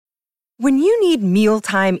When you need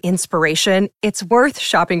mealtime inspiration, it's worth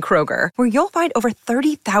shopping Kroger, where you'll find over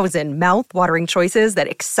 30,000 mouth-watering choices that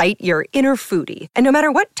excite your inner foodie. And no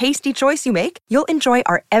matter what tasty choice you make, you'll enjoy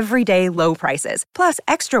our everyday low prices, plus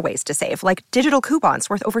extra ways to save, like digital coupons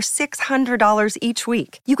worth over $600 each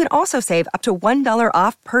week. You can also save up to $1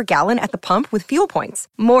 off per gallon at the pump with fuel points.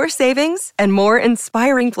 More savings and more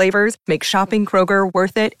inspiring flavors make shopping Kroger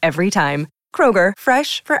worth it every time. Kroger,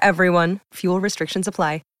 fresh for everyone. Fuel restrictions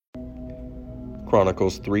apply.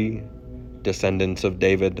 Chronicles 3, Descendants of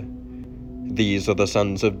David. These are the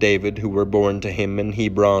sons of David who were born to him in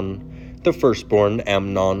Hebron. The firstborn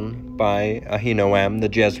Amnon by Ahinoam the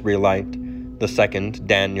Jezreelite, the second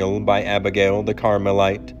Daniel by Abigail the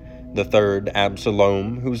Carmelite, the third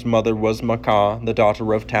Absalom, whose mother was Maacah the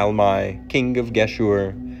daughter of Talmai, king of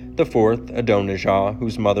Geshur, the fourth Adonijah,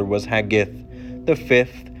 whose mother was Haggith, the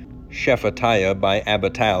fifth Shephatiah by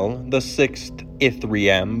Abital, the sixth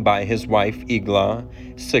Ithream by his wife Eglah.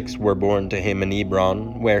 6 were born to him in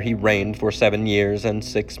Hebron, where he reigned for 7 years and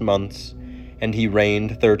 6 months. And he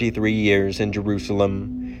reigned 33 years in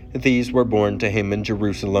Jerusalem. These were born to him in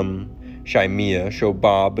Jerusalem: Shimea,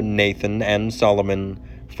 Shobab, Nathan, and Solomon.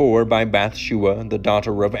 4 by Bathshua, the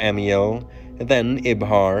daughter of Amiel. Then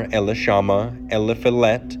Ibhar, Elishama,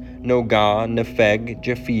 Eliphelet, Nogah, Nepheg,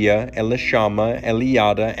 Japhia, Elishama,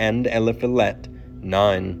 Eliada, and Eliphelet.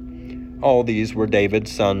 9. All these were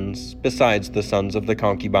David's sons, besides the sons of the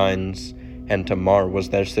concubines, and Tamar was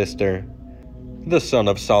their sister. The son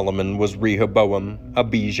of Solomon was Rehoboam,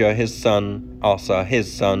 Abijah his son, Asa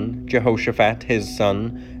his son, Jehoshaphat his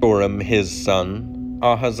son, Joram his son,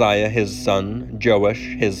 Ahaziah his son,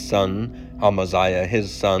 Joash his son, Amaziah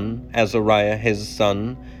his son, Azariah his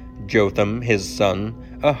son, Jotham his son,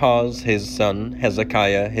 Ahaz his son,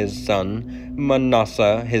 Hezekiah his son,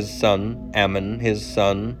 Manasseh his son, Ammon his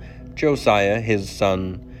son, Josiah his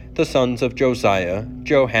son. The sons of Josiah: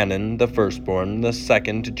 Johanan the firstborn, the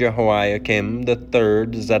second Jehoiakim, the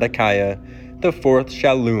third Zedekiah, the fourth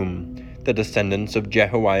Shallum. The descendants of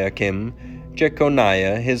Jehoiakim: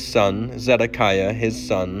 Jeconiah his son, Zedekiah his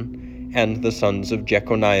son. And the sons of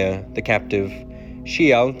Jeconiah the captive: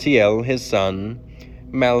 Shealtiel his son,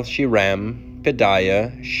 Malshiram,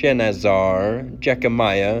 Pedaiah, Shenazar,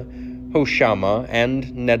 Jechemiah, Hoshama, and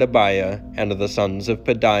Nedabiah. And the sons of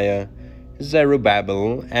Pedaiah: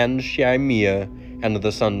 Zerubbabel and Shimea. And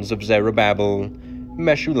the sons of Zerubbabel: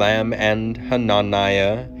 Meshullam and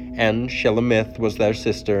Hananiah, and Shelemith was their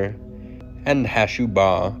sister. And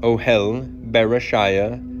Hashubah, Ohel,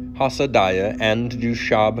 Berechiah, Hasadiah, and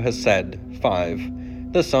Jushab-Hesed.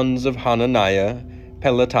 5. The sons of Hananiah: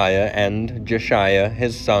 Pelatiah and Jeshiah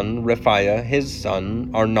his son, Rephiah his son,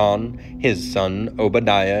 Arnon his son,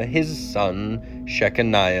 Obadiah his son,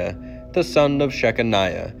 Shechaniah. The son of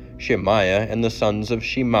Shechaniah: Shemaiah. And the sons of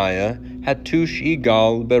Shemaiah: Hattush,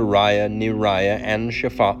 Igal, Beriah, Neriah, and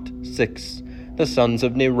Shaphat. 6. The sons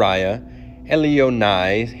of Neriah: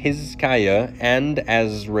 Elionai, Hizkiah, and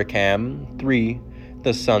Azrikam. 3.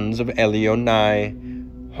 The sons of Elionai: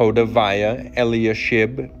 Hodaviah,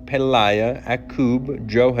 Eliashib, Peliah, Akub,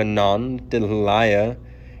 Johanan, Delaiah,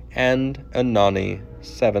 and Anani.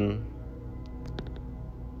 7.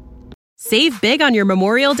 Save big on your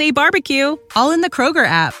Memorial Day barbecue, all in the Kroger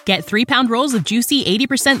app. Get 3-pound rolls of juicy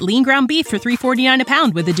 80% lean ground beef for $3.49 a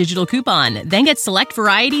pound with a digital coupon. Then get select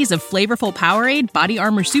varieties of flavorful Powerade, Body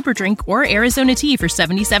Armor Super Drink, or Arizona tea for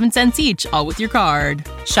 77 cents each, all with your card.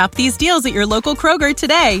 Shop these deals at your local Kroger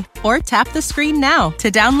today, or tap the screen now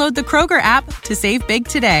to download the Kroger app to save big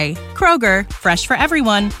today. Kroger, fresh for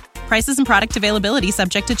everyone. Prices and product availability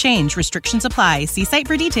subject to change. Restrictions apply. See site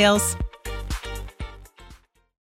for details.